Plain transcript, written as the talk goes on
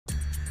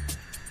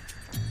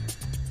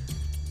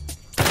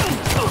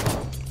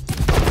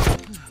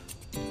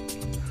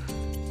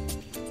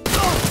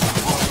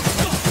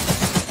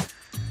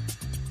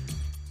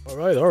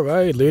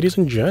Alright, ladies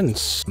and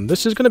gents.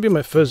 This is gonna be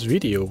my first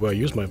video where I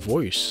use my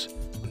voice.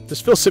 This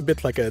feels a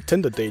bit like a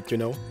Tinder date, you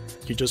know?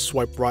 You just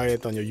swipe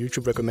right on your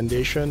YouTube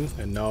recommendation,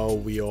 and now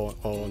we are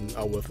on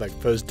our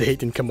first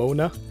date in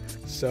Kimona.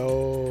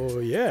 So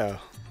yeah,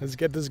 let's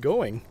get this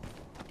going.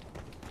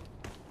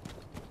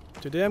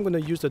 Today I'm gonna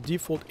use the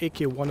default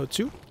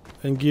AK-102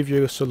 and give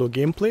you a solo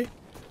gameplay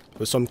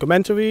with some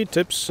commentary,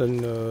 tips,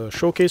 and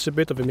showcase a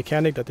bit of a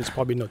mechanic that is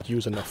probably not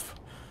used enough.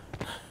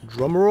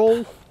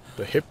 Drumroll,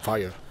 the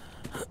hipfire.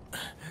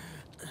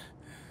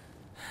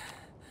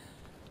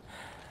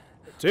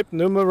 Tip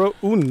numero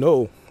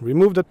uno,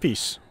 remove that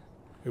piece.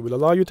 It will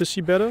allow you to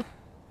see better.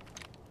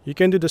 You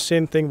can do the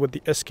same thing with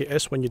the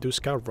SKS when you do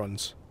scout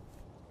runs.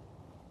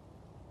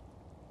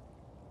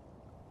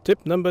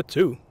 Tip number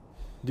 2,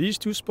 these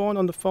two spawn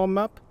on the farm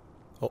map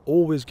are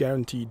always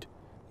guaranteed,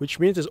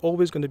 which means there's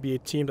always going to be a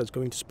team that's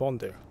going to spawn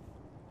there.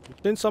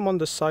 Since I'm on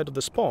the side of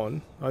the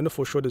spawn, I know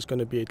for sure there's going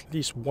to be at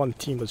least one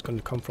team that's going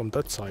to come from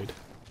that side.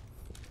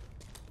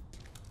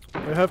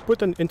 I have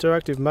put an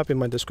interactive map in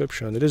my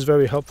description. It is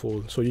very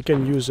helpful, so you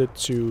can use it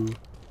to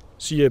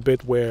see a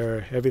bit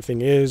where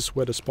everything is,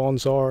 where the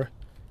spawns are,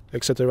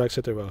 etc,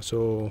 etc.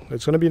 So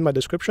it's going to be in my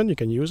description, you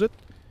can use it.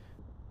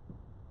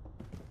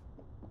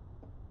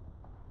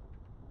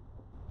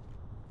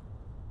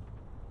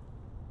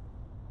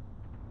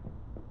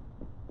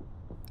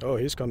 Oh,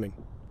 he's coming.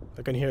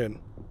 I can hear him.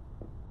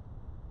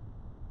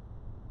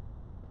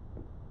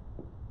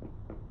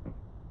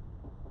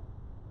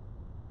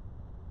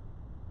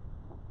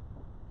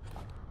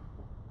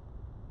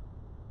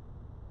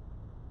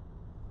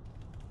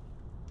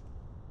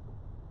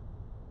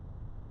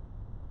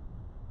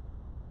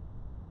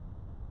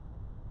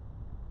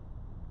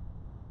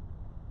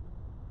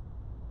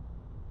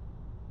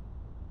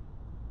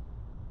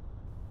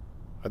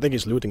 I think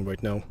he's looting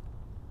right now.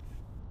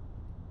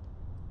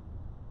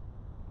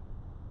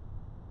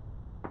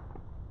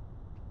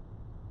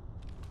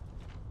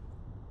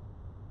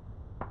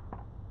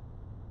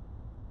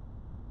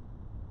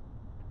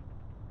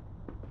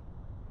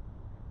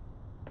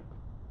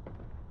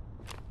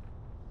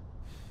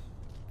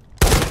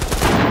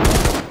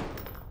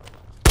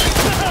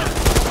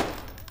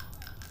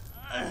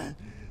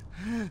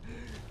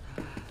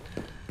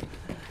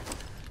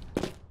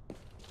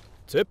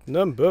 Tip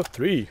number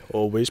 3,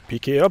 always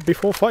PK up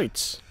before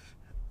fights.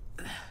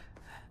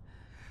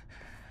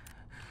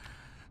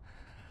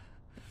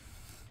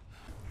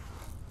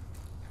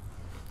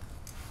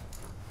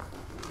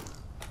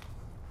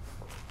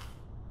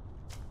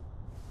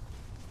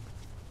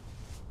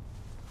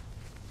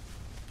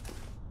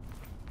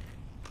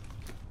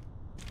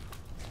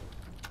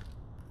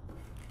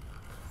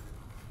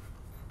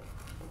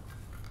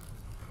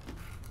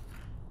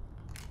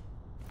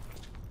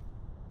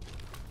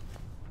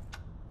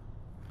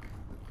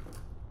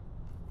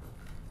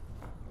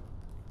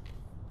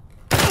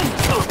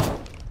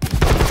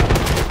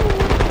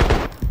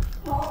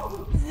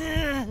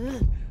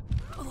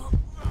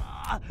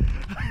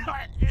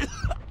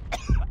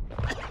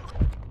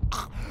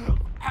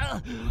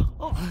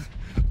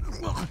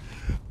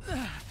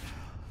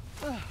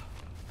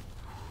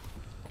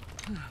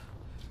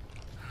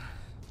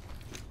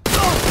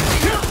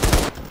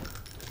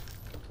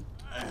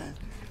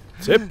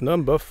 Tip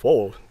number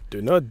 4,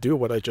 do not do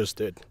what I just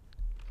did.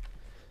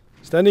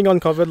 Standing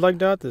uncovered like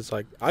that is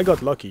like, I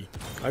got lucky.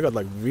 I got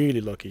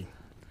really lucky.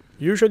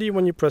 Usually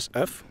when you press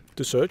F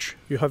to search,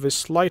 you have a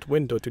slight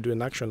window to do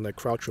an action like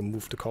crouch or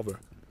move to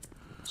cover.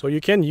 So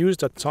you can use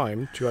that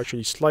time to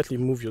actually slightly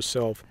move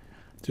yourself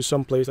to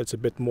some place that's a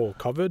bit more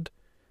covered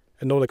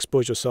and not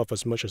expose yourself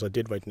as much as I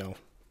did right now.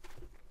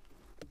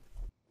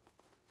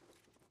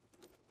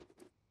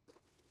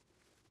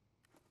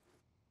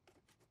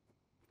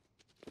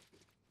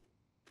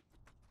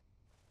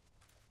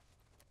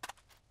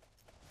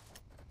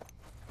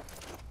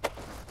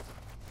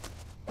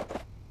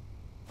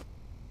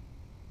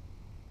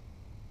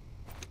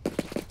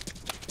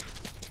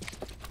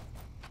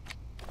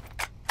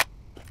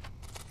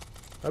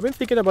 I've been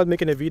thinking about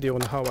making a video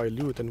on how I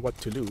loot and what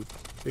to loot.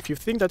 If you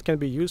think that can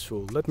be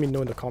useful, let me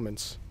know in the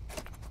comments.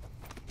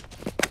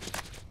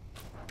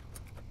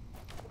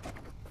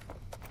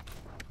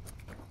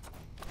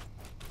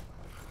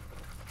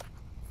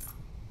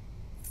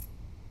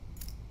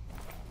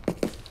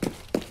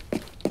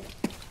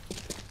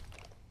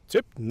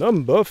 Tip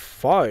number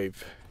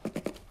 5.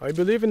 I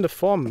believe in the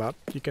farm map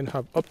you can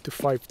have up to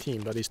 5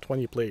 teams, that is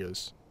 20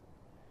 players.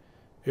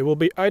 It will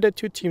be either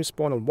 2 teams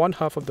spawn on one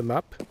half of the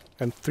map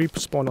and 3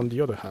 spawn on the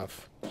other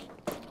half.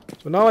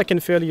 So now I can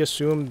fairly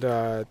assume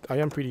that I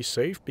am pretty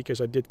safe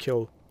because I did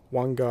kill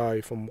 1 guy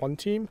from one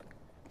team,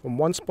 from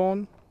one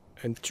spawn,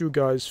 and 2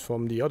 guys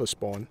from the other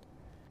spawn.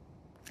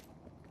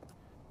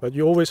 But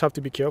you always have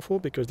to be careful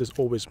because there's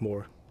always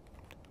more.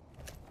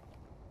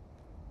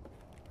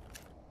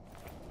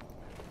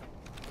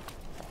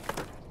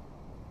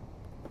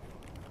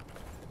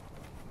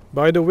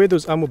 By the way,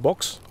 those ammo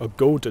boxes are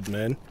goated,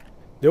 man.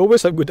 They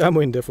always have good ammo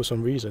in there for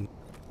some reason.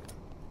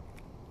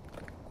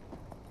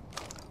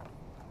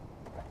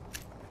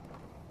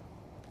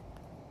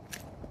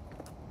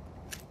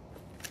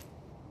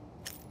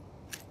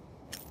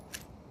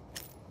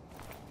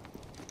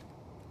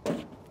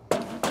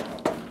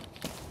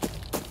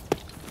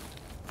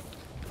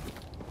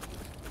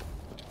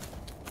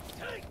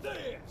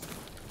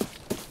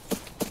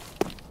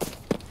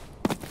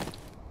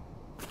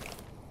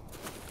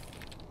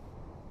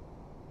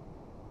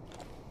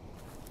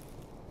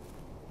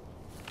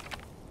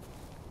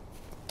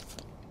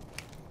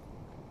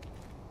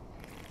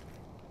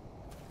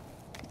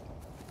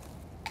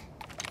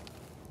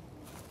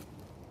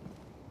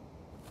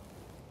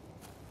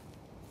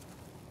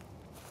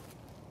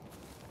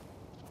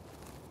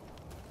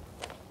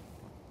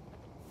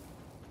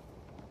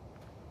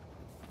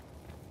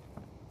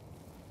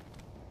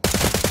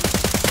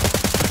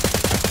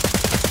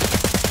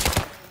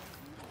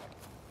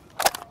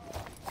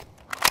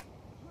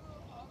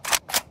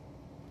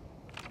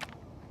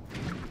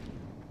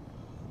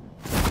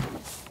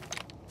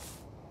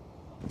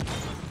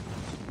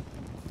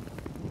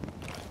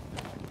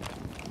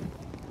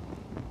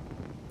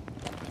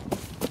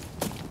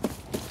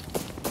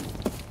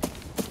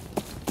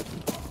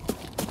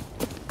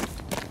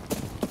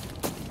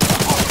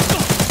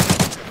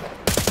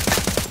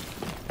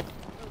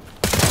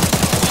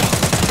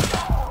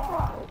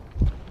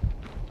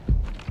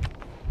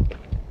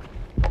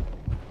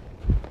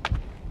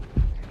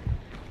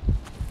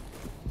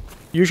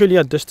 usually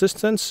at this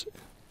distance,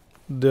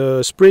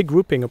 the spray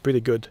grouping are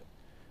pretty good.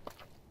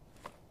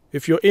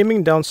 If you're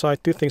aiming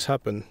downside, two things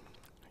happen.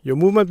 Your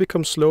movement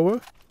becomes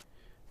slower,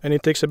 and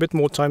it takes a bit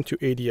more time to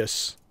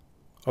ADS.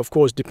 Of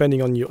course,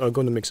 depending on your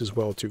ergonomics as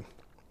well too.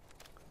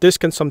 This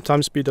can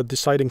sometimes be the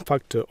deciding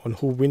factor on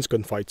who wins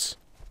gunfights.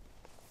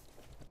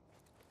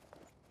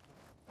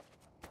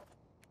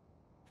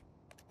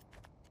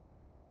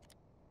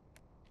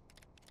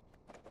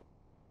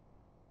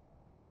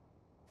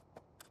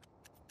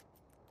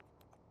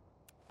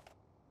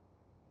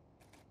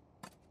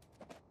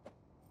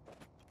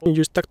 When you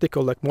use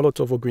tactical like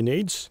Molotov or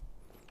grenades,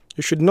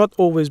 it should not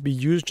always be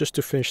used just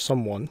to finish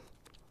someone.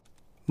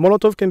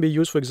 Molotov can be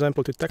used, for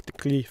example, to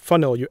tactically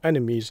funnel your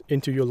enemies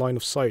into your line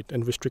of sight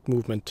and restrict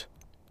movement.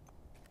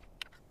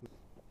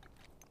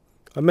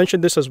 I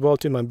mentioned this as well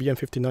in my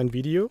BM59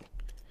 video.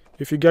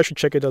 If you guys should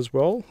check it as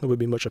well, it would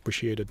be much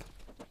appreciated.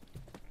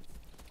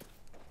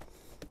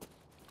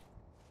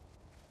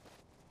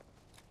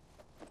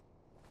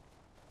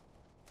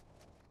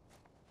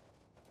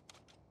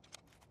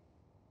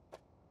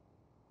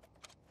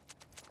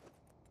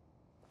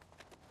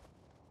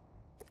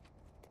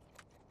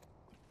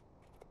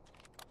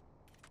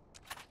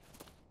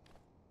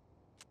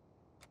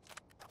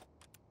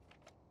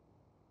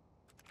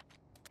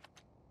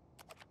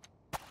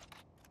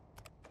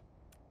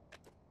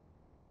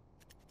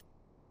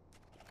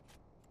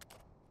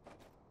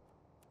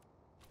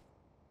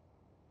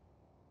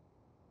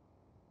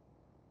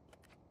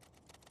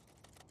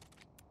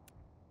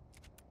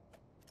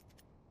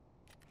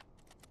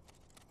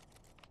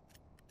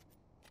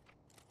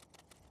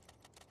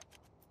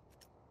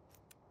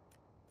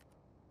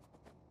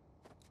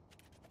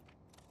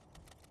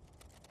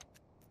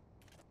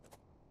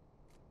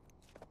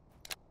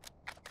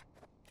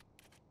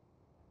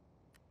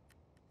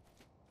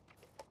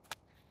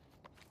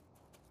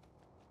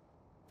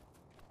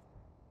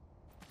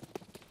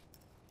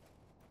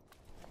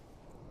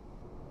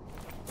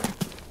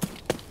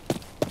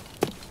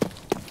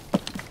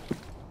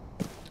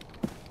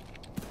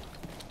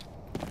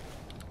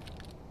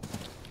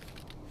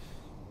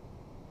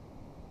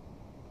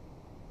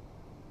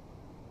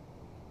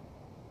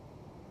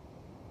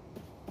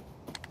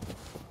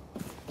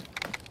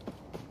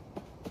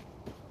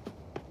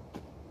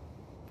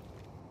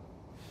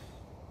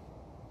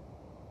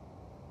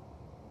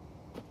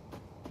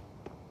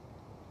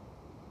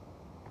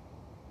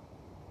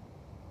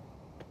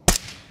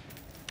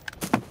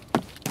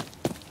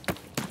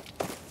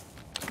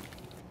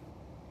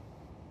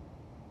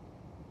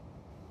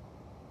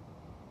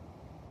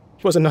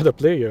 Was another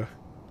player.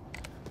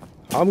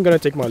 I'm gonna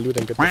take my loot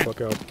and get the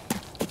fuck out.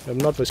 I'm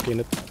not risking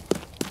it.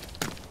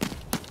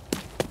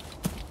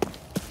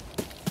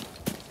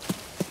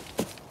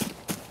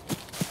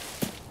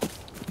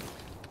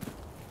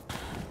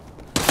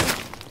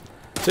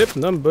 Tip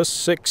number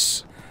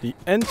 6. The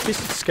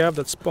end-faced scav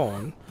that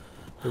spawn,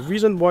 the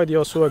reason why they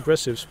are so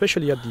aggressive,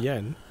 especially at the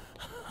end,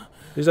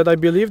 is that I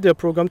believe they are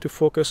programmed to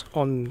focus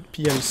on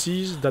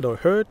PMCs that are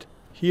hurt,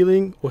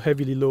 healing, or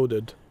heavily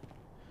loaded.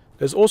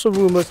 There's also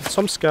rumors that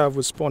some scav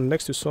will spawn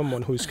next to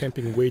someone who is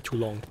camping way too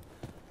long.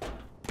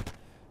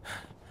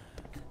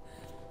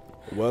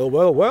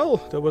 Well,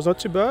 that was not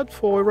too bad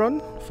for a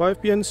run.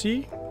 5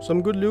 PNC,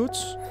 some good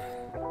loots.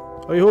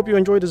 I hope you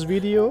enjoyed this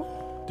video.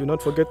 Do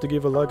not forget to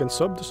give a like and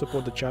sub to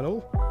support the channel.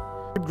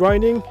 Keep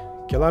grinding,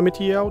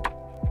 Calamity out,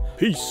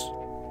 peace!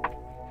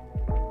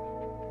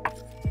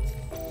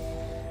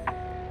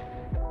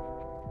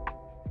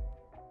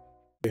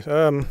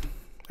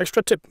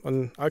 Extra tip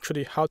on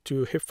actually how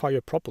to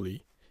hipfire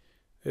properly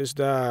is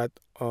that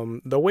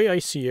the way I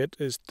see it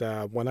is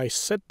that when I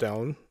sit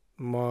down,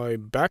 my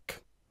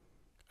back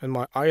and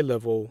my eye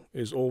level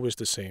is always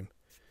the same.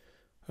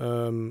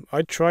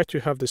 I try to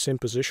have the same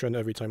position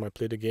every time I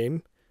play the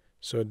game,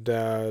 so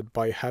that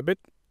by habit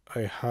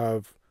I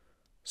have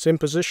same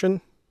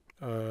position,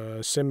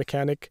 same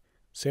mechanic,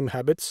 same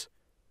habits,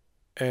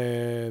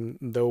 and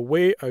the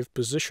way I've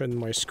positioned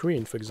my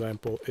screen, for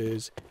example,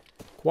 is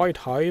quite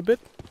high a bit.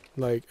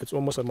 Like it's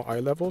almost at my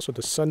eye level, so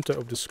the center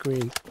of the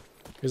screen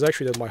is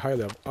actually at my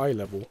eye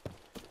level.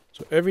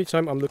 So every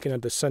time I'm looking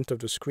at the center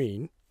of the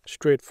screen,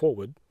 straight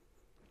forward,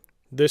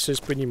 this is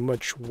pretty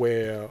much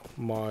where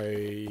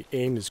my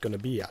aim is going to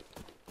be at.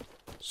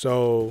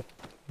 So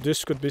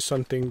this could be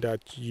something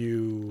that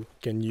you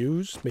can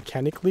use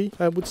mechanically,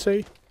 I would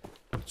say,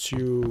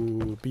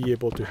 to be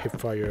able to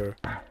hipfire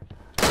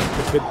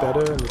a bit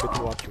better and a bit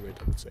more accurate,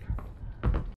 I would say.